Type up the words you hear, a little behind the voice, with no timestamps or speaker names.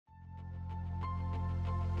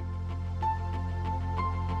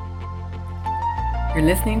You're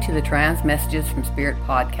listening to the Trance Messages from Spirit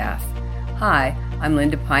podcast. Hi, I'm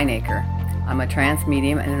Linda Pynaker. I'm a trance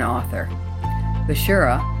medium and an author.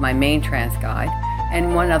 Beshurra, my main trance guide,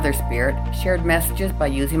 and one other spirit shared messages by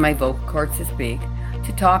using my vocal cords to speak,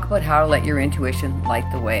 to talk about how to let your intuition light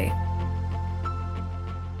the way.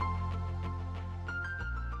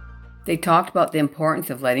 They talked about the importance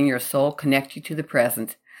of letting your soul connect you to the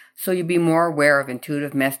present, so you'll be more aware of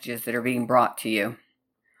intuitive messages that are being brought to you.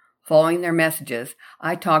 Following their messages,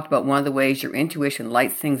 I talked about one of the ways your intuition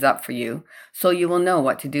lights things up for you, so you will know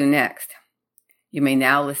what to do next. You may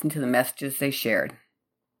now listen to the messages they shared.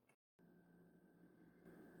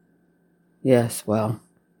 Yes, well,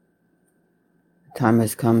 the time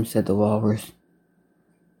has come, said the walrus,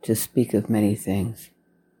 to speak of many things.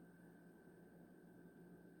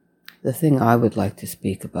 The thing I would like to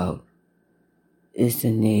speak about is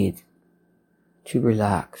the need to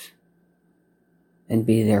relax and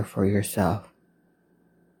be there for yourself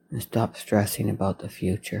and stop stressing about the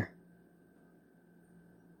future.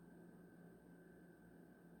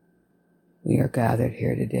 We are gathered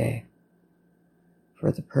here today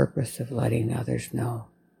for the purpose of letting others know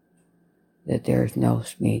that there is no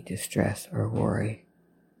need to stress or worry.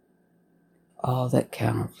 All that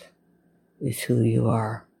counts is who you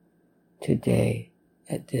are today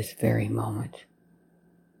at this very moment.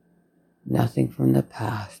 Nothing from the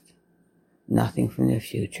past, nothing from the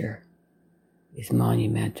future is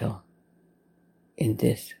monumental in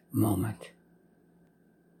this moment.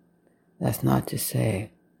 That's not to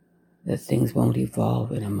say that things won't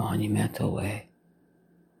evolve in a monumental way,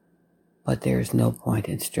 but there is no point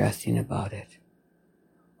in stressing about it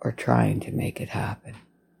or trying to make it happen.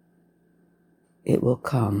 It will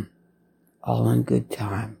come all in good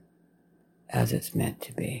time, as it's meant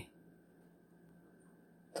to be.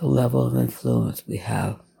 The level of influence we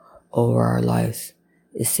have over our lives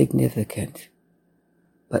is significant,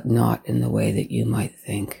 but not in the way that you might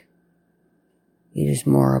think. It is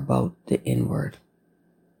more about the inward,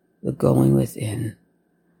 the going within,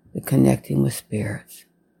 the connecting with spirits,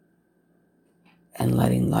 and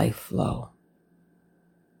letting life flow.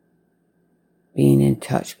 Being in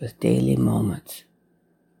touch with daily moments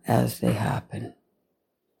as they happen.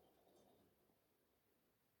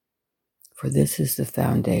 For this is the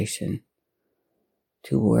foundation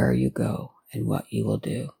to where you go and what you will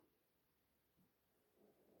do.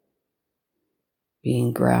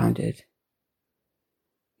 Being grounded,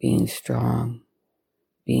 being strong,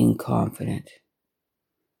 being confident,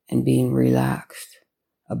 and being relaxed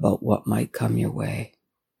about what might come your way.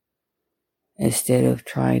 Instead of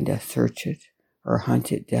trying to search it or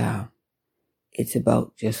hunt it down, it's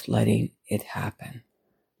about just letting it happen,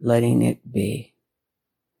 letting it be,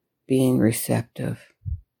 being receptive,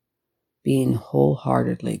 being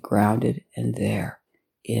wholeheartedly grounded and there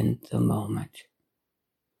in the moment.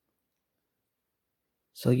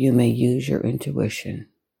 So you may use your intuition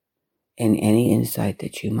and any insight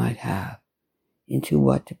that you might have into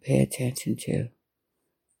what to pay attention to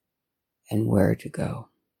and where to go.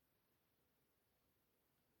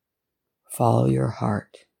 Follow your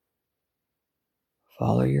heart.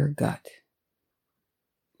 Follow your gut.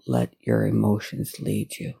 Let your emotions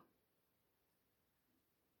lead you.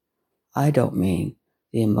 I don't mean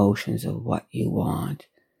the emotions of what you want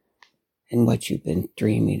and what you've been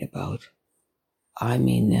dreaming about. I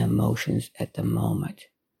mean the emotions at the moment.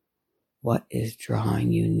 What is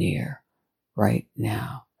drawing you near right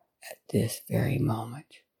now at this very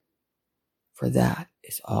moment? For that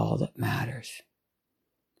is all that matters.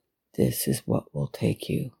 This is what will take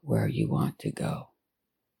you where you want to go.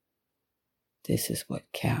 This is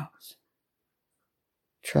what counts.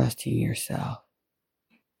 Trusting yourself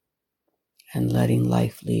and letting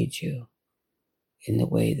life lead you in the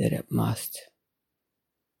way that it must,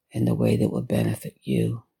 in the way that will benefit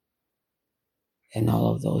you and all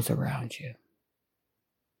of those around you.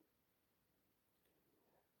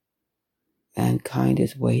 Mankind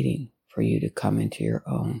is waiting for you to come into your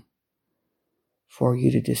own, for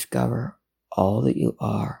you to discover all that you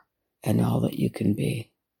are and all that you can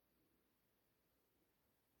be.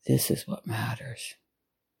 This is what matters.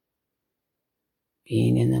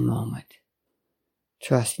 Being in the moment,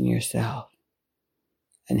 trusting yourself,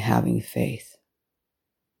 and having faith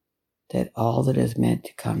that all that is meant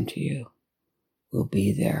to come to you will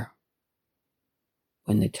be there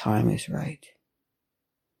when the time is right.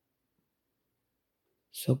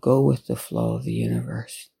 So go with the flow of the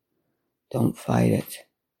universe. Don't fight it.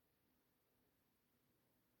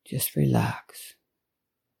 Just relax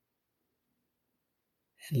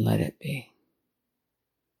and let it be.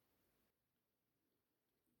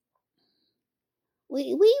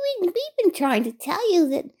 We've been trying to tell you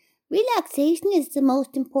that Relaxation is the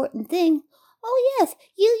most important thing. Oh yes,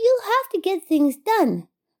 you have to get things done,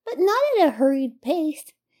 but not at a hurried pace,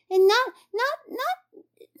 and not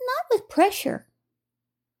with pressure.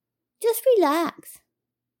 Just relax.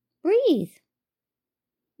 Breathe.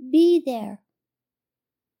 Be there.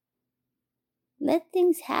 Let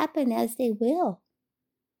things happen as they will.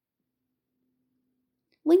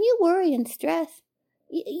 When you worry and stress,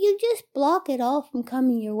 you just block it all from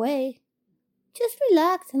coming your way. Just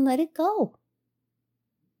relax and let it go.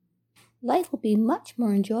 Life will be much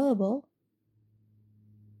more enjoyable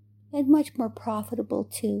and much more profitable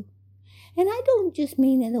too. And I don't just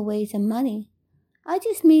mean in the ways of money. I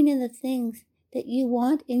just mean in the things that you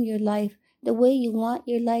want in your life, the way you want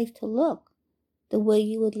your life to look, the way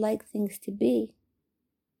you would like things to be,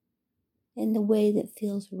 in the way that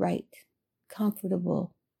feels right,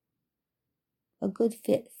 comfortable, a good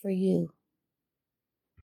fit for you.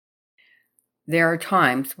 There are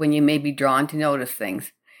times when you may be drawn to notice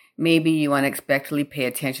things. Maybe you unexpectedly pay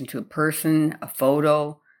attention to a person, a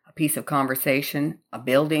photo, a piece of conversation, a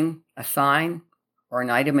building, a sign, or an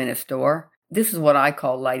item in a store. This is what I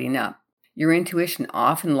call lighting up. Your intuition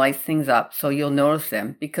often lights things up so you'll notice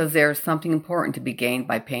them because there's something important to be gained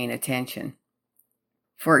by paying attention.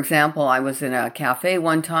 For example, I was in a cafe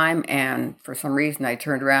one time and for some reason I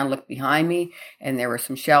turned around, looked behind me, and there were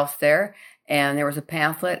some shelves there, and there was a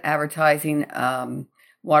pamphlet advertising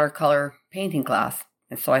watercolor painting class.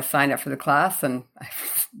 And so I signed up for the class and I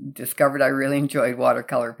discovered I really enjoyed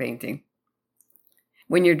watercolor painting.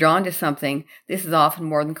 When you're drawn to something, this is often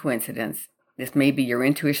more than coincidence. This may be your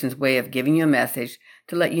intuition's way of giving you a message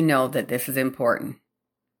to let you know that this is important.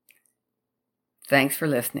 Thanks for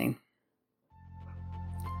listening.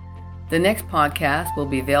 The next podcast will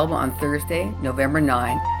be available on Thursday, November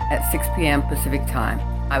 9 at 6 p.m. Pacific Time.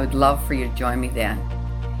 I would love for you to join me then.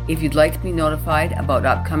 If you'd like to be notified about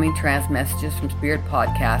upcoming trance messages from Spirit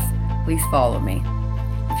podcasts, please follow me.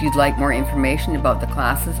 If you'd like more information about the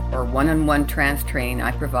classes or one-on-one trance training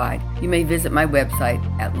I provide, you may visit my website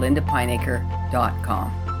at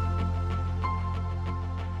lindapynaker.com.